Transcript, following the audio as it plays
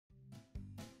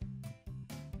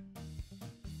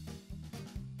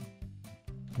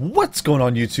What's going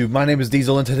on YouTube? My name is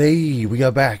Diesel and today we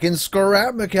got back in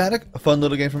Scrap Mechanic, a fun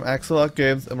little game from Macleod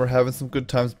Games, and we're having some good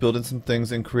times building some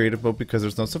things in creative mode because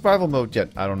there's no survival mode yet.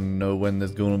 I don't know when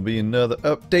there's going to be another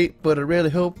update, but I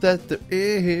really hope that there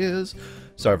is.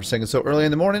 Sorry for saying it so early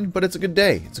in the morning, but it's a good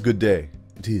day. It's a good day.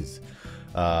 It is.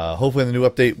 Hopefully the new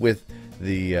update with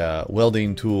the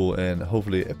welding tool and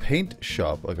hopefully a paint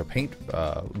shop, like a paint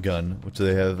gun, which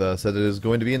they have said it is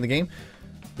going to be in the game.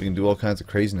 We can do all kinds of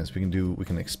craziness. We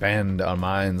can expand our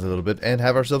minds a little bit and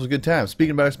have ourselves a good time.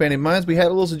 Speaking about expanding minds, we had a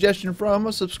little suggestion from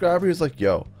a subscriber. He's like,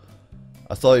 "Yo,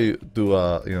 I saw you do,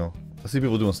 I see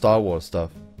people doing Star Wars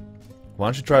stuff. Why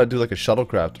don't you try to do like a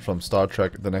shuttlecraft from Star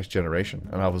Trek: The Next Generation?"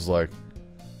 And I was like,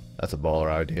 "That's a baller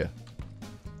idea.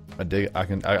 I dig it. I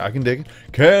can dig it.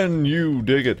 Can you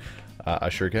dig it?" I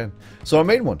sure can. So I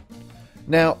made one.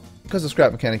 Now, because the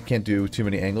Scrap Mechanic can't do too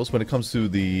many angles, when it comes to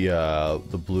the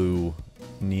blue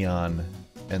neon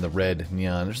and the red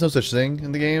neon, there's no such thing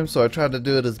in the game, so I tried to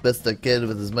do it as best I could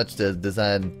with as much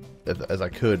design as I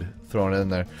could thrown in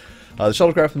there. The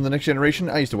Shuttlecraft from the Next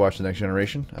Generation, I used to watch the Next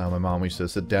Generation. My mom used to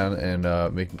sit down and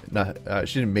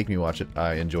she didn't make me watch it,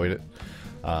 I enjoyed it.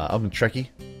 I'm a Trekkie,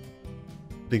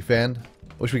 big fan.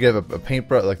 Wish we could have a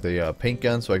paintbrush, like the paint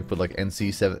gun, so I could put like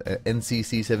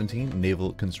NCC-17,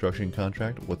 Naval Construction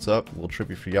Contract. What's up? A little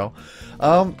trippy for y'all.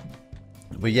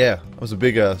 But yeah, I was a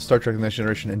big Star Trek: The Next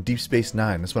Generation and Deep Space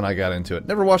Nine. That's when I got into it.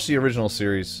 Never watched the original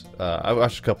series. I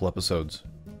watched a couple episodes.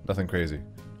 Nothing crazy.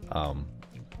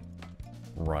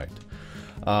 Right.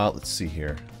 Let's see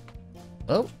here.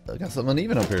 Oh, I got something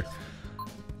uneven up here.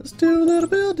 Let's do a little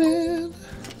building,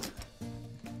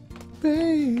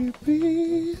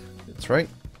 baby. That's right.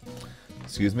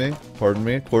 Excuse me. Pardon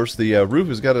me. Of course, the roof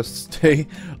has got to stay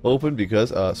open because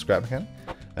Scrap Mechanic.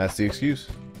 That's the excuse.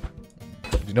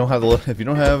 If you don't have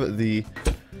the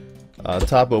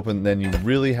top open, then you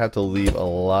really have to leave a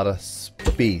lot of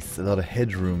space, a lot of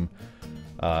headroom,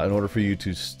 in order for you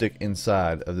to stick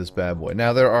inside of this bad boy.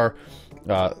 Now there are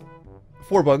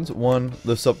 4 buttons. One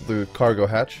lifts up the cargo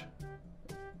hatch.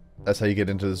 That's how you get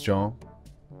into this John.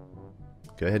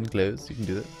 Go ahead and close. You can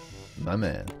do that, my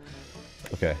man.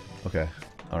 Okay. Okay.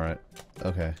 All right.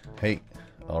 Okay. Hey.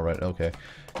 All right. Okay.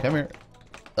 Come here.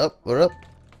 Up. We're up.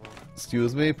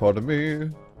 Excuse me, pardon me.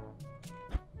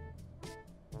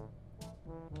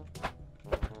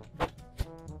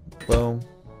 Boom.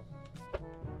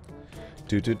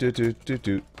 Do.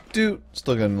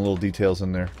 Still getting little details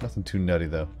in there. Nothing too nutty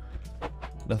though.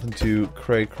 Nothing too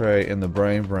cray in the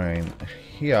brain.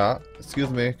 Yeah. Excuse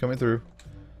me, coming through.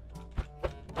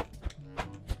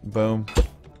 Boom.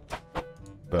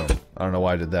 Boom. I don't know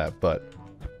why I did that, but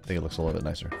I think it looks a little bit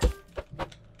nicer.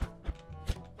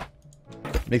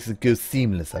 Makes it go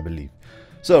seamless, I believe.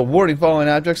 So, warding falling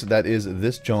objects, that is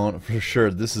this jaunt for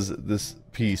sure. This is this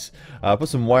piece. Put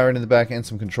some wiring in the back and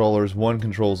some controllers. One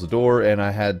controls the door, and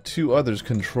I had 2 others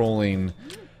controlling.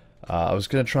 I was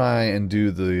going to try and do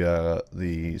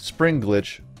the spring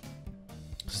glitch,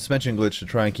 suspension glitch, to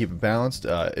try and keep it balanced.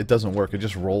 It doesn't work. It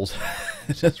just rolls.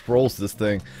 It just rolls this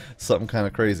thing. Something kind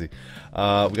of crazy. We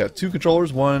got 2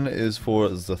 controllers. One is for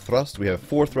the thrust. We have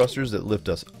 4 thrusters that lift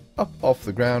us up off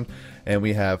the ground, and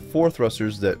we have 4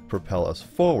 thrusters that propel us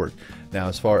forward. Now,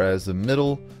 as far as the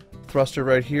middle thruster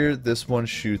right here, this one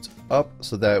shoots up,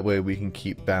 so that way we can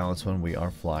keep balance when we are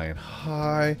flying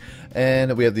high.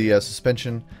 And we have the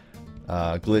suspension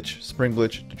glitch, spring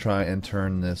glitch, to try and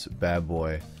turn this bad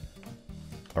boy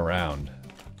around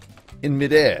in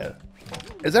midair.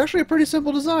 It's actually a pretty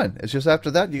simple design. It's just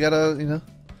after that you gotta,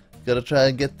 gotta try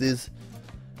and get these.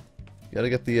 You gotta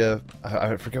get the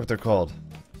I forget what they're called.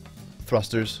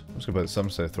 Thrusters. I'm just gonna put some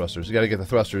say thrusters. You gotta get the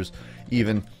thrusters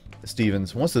even,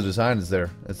 Stevens. Once the design is there,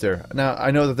 it's there. Now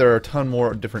I know that there are a ton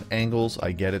more different angles.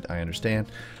 I get it. I understand.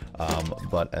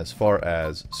 But as far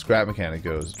as Scrap Mechanic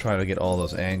goes, trying to get all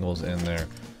those angles in there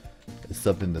is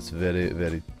something that's very,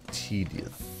 very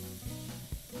tedious.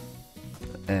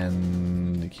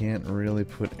 And you can't really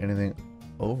put anything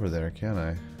over there, can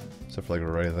I? Except for like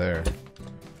right there.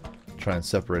 Try and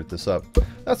separate this up.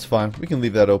 That's fine. We can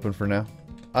leave that open for now.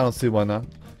 I don't see why not.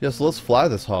 Yes, let's fly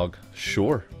this hog.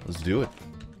 Sure, let's do it.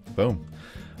 Boom.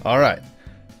 Alright.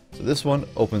 So this one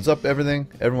opens up everything.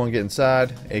 Everyone get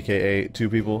inside, aka 2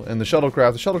 people. And the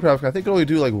shuttlecraft, I think can only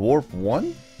do like warp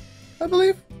 1, I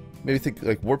believe. Maybe think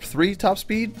like warp 3 top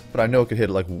speed, but I know it could hit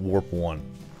like warp 1.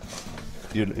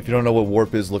 If you don't know what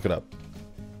warp is, look it up.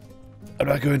 I'm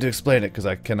not going to explain it because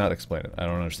I cannot explain it. I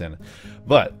don't understand it.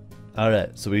 But,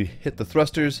 alright, so we hit the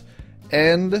thrusters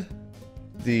and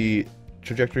the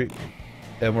trajectory,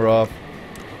 and we're off.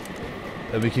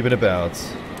 And we're keeping it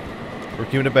balanced. We're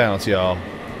keeping it balanced, y'all.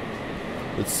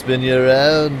 Let's spin you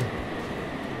around.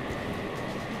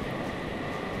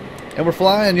 And we're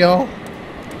flying, y'all.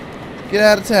 Get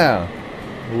out of town.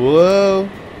 Whoa.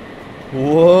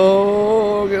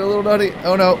 Whoa. Get a little nutty.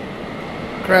 Oh no.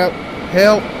 Crap.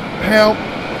 Help. Help.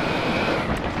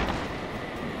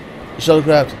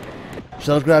 Shuttlecraft.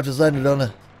 Shuttlecraft has landed on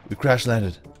a... We crash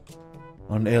landed.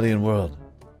 On an alien world.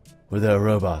 Where there are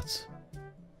robots.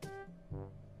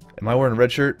 Am I wearing a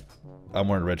red shirt? I'm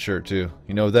wearing a red shirt too.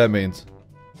 You know what that means.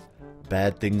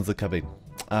 Bad things are coming.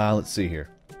 Let's see here.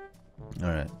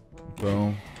 Alright.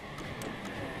 Boom.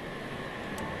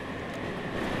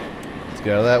 Let's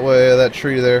get out of that way, that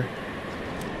tree there.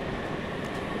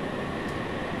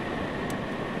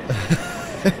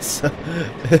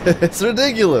 It's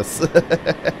ridiculous.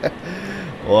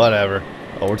 Whatever.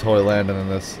 Oh, we're totally landing in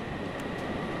this.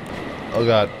 Oh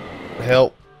god.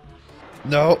 Help.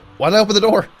 No. Why did I open the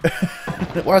door?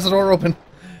 Why is the door open?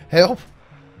 Help.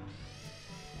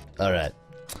 Alright.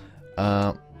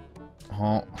 Honk,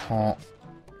 honk.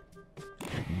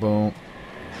 Boom.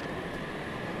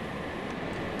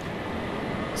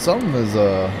 Something is,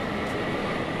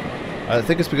 I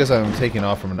think it's because I'm taking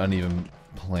off from an uneven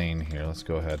plane here. Let's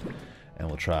go ahead and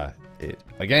we'll try it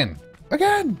again.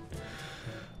 Again!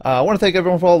 I want to thank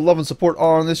everyone for all the love and support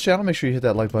on this channel. Make sure you hit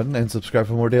that like button and subscribe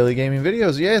for more daily gaming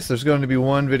videos. Yes, there's going to be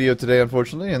one video today,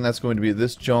 unfortunately, and that's going to be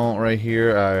this jaunt right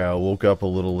here. I woke up a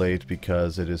little late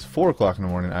because it is 4 o'clock in the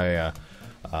morning. I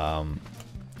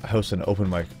host an open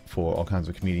mic for all kinds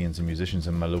of comedians and musicians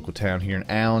in my local town here in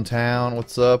Allentown.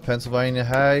 What's up, Pennsylvania?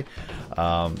 Hi.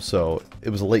 So it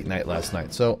was a late night last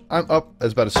night. So I'm up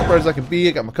as about as surprised as I can be.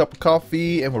 I got my cup of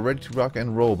coffee and we're ready to rock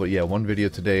and roll. But yeah, one video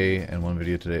today and one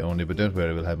video today only. But don't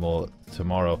worry, we'll have more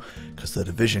tomorrow because The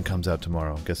Division comes out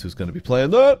tomorrow. Guess who's going to be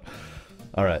playing that?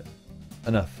 All right,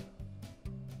 enough.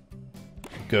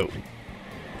 Go.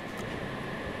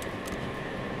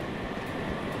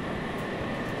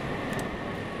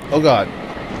 Oh god,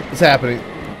 it's happening.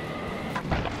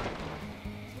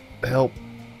 Help.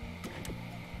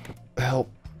 Help.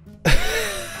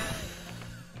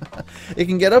 It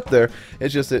can get up there.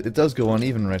 It's just, it does go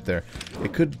uneven right there.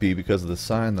 It could be because of the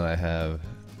sign that I have.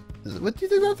 What do you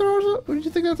think that throws up? What did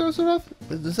you think that throws it off?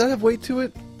 Does that have weight to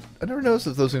it? I never noticed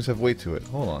if those things have weight to it.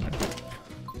 Hold on here.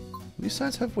 These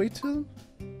signs have weight to them?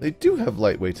 They do have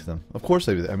light weight to them. Of course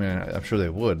they do. I mean, I'm sure they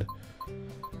would.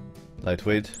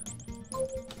 Lightweight.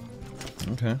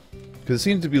 Okay. Because it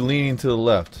seems to be leaning to the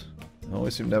left. I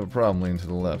always seem to have a problem leaning to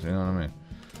the left, you know what I mean?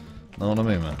 Know what I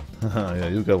mean, man? Yeah,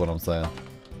 you get what I'm saying.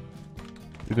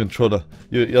 You can throw the...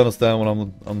 You understand what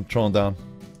I'm throwing down?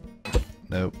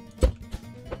 Nope.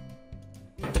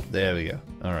 There we go.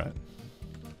 Alright.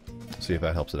 See if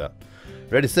that helps it out.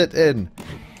 Ready, set, in.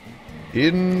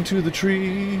 Into the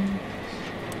tree.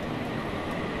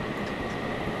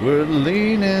 We're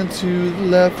leaning to the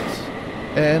left.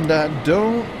 And I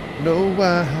don't know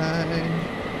why.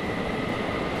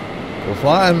 We're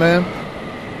flying, man.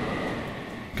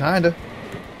 Kinda.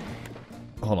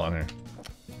 Hold on here.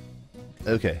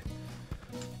 Okay.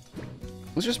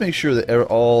 Let's just make sure that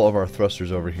all of our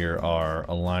thrusters over here are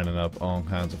lining up all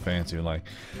kinds of fancy, like,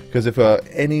 because if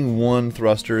any one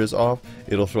thruster is off,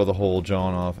 it'll throw the whole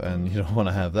John off, and you don't want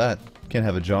to have that. Can't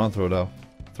have a John throw it off.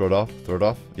 Throw it off? Throw it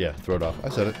off? Yeah, throw it off. I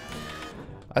said it.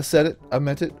 I said it. I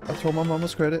meant it. I told my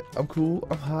mama's credit. I'm cool.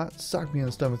 I'm hot. Sock me in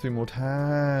the stomach 3 more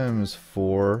times.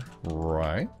 4,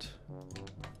 right?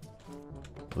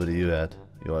 What are you at?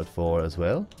 You're at 4 as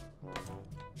well?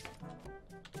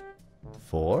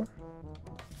 4?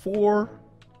 4.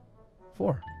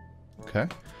 4. Okay.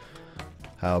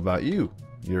 How about you?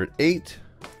 You're at 8.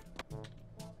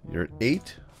 You're at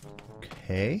 8.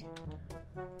 Okay.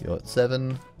 You're at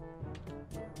 7.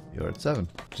 You're at 7.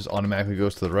 Just automatically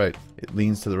goes to the right. It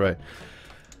leans to the right.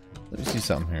 Let me see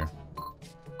something here.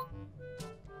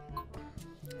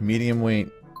 Medium weight.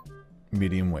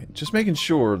 Medium weight. Just making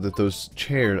sure that those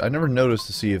chairs... I never noticed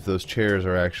to see if those chairs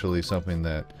are actually something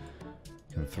that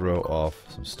can throw off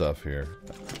some stuff here.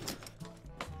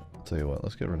 I'll tell you what.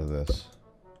 Let's get rid of this.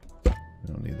 We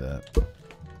don't need that.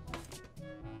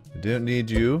 We didn't need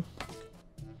you.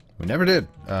 We never did.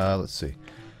 Let's see.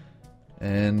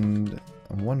 And...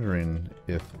 I'm wondering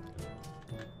if...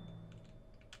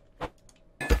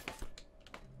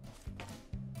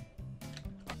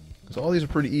 Because all these are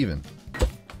pretty even.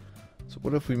 So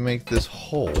what if we make this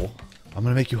whole? I'm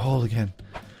gonna make you whole again.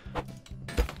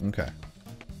 Okay.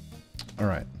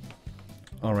 Alright.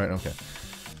 Alright, okay.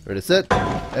 Ready, set,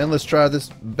 and let's try this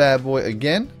bad boy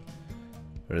again.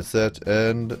 Ready, set,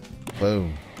 and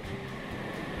boom.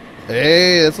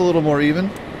 Hey, that's a little more even.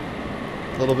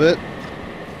 A little bit.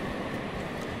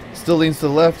 Still leans to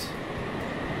the left.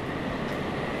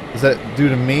 Is that due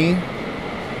to me?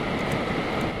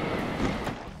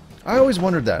 I always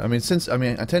wondered that. I mean,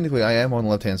 technically I am on the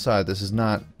left-hand side. This is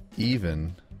not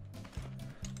even.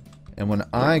 And when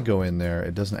I go in there,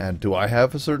 it doesn't add. Do I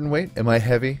have a certain weight? Am I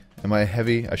heavy? Am I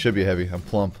heavy? I should be heavy. I'm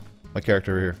plump. My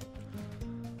character here.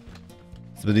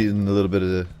 It's been eating a little bit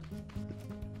of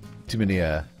too many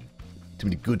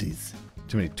goodies,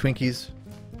 too many Twinkies,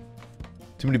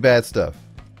 too many bad stuff.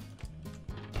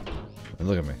 And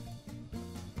look at me.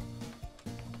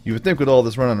 You would think with all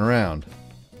this running around,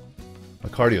 my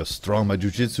cardio is strong, my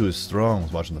jujitsu is strong. I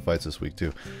was watching the fights this week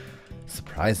too.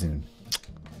 Surprising.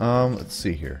 Let's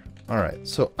see here. Alright,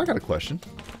 so I got a question.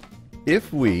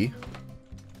 If we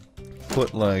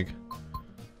put like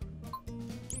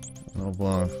no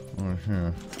block over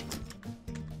here.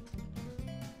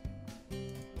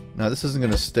 Now this isn't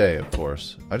gonna stay, of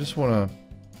course. I just wanna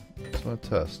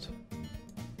test.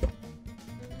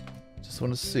 Just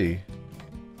wanna see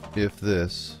if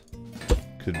this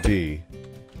could be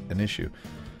an issue.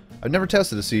 I've never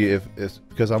tested to see if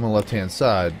because I'm on the left-hand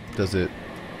side, does it...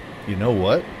 You know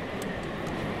what?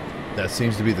 That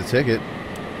seems to be the ticket.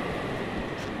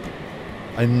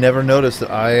 I never noticed that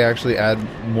I actually add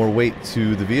more weight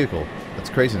to the vehicle. That's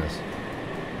craziness.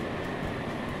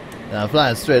 Now I'm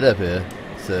flying straight up here,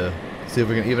 so see if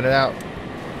we can even it out.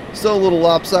 Still a little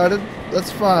lopsided.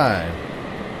 That's fine.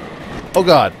 Oh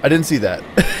god, I didn't see that.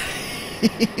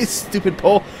 Stupid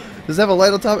pole. Does it have a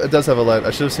light on top? It does have a light.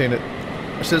 I should have seen it.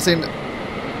 I should have seen it.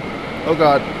 Oh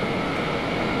god.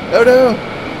 Oh no!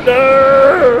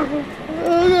 No!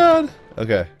 Oh god.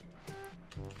 Okay.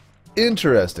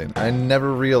 Interesting. I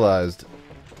never realized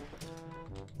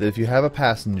that if you have a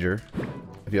passenger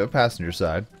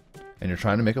side, and you're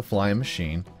trying to make a flying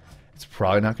machine, it's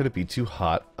probably not going to be too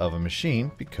hot of a machine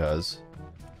because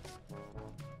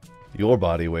your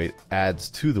body weight adds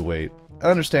to the weight.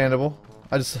 Understandable.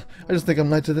 I just think I'm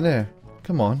lighter than air.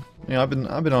 Come on. You know, I've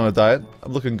been on a diet.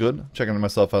 I'm looking good. I'm checking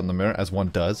myself out in the mirror, as one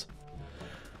does.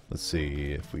 Let's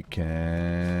see if we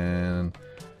can...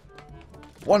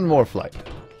 One more flight.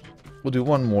 We'll do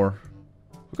one more.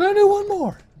 We're gonna do one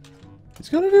more. He's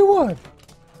gonna do one.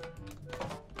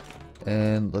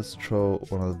 And let's throw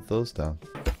one of those down.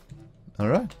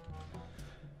 Alright.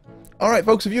 Alright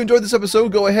folks, if you enjoyed this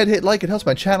episode, go ahead, hit like. It helps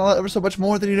my channel out ever so much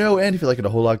more than you know. And if you like it a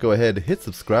whole lot, go ahead, hit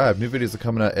subscribe. New videos are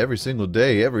coming out every single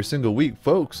day, every single week,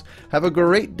 folks. Have a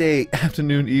great day,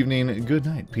 afternoon, evening, good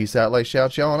night. Peace out, like,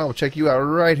 shout, y'all, and I will check you out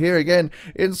right here again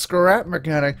in Scrap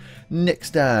Mechanic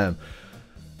next time.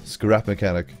 Scrap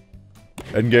Mechanic.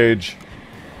 Engage.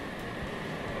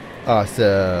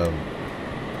 Awesome.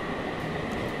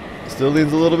 Still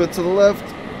leans a little bit to the left.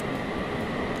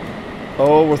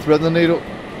 Oh, we're threading the needle.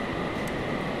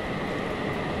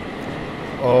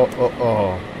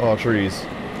 Oh, trees.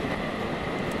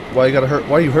 Why you gotta hurt?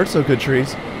 Why you hurt so good,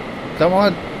 trees? Come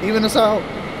on, even us out.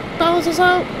 Balance us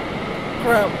out.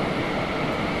 Crap.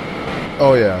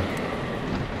 Oh yeah.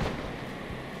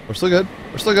 We're still good.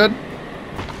 We're still good.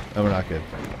 No, we're not good.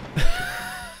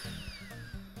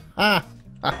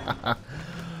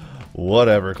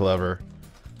 Whatever, clever.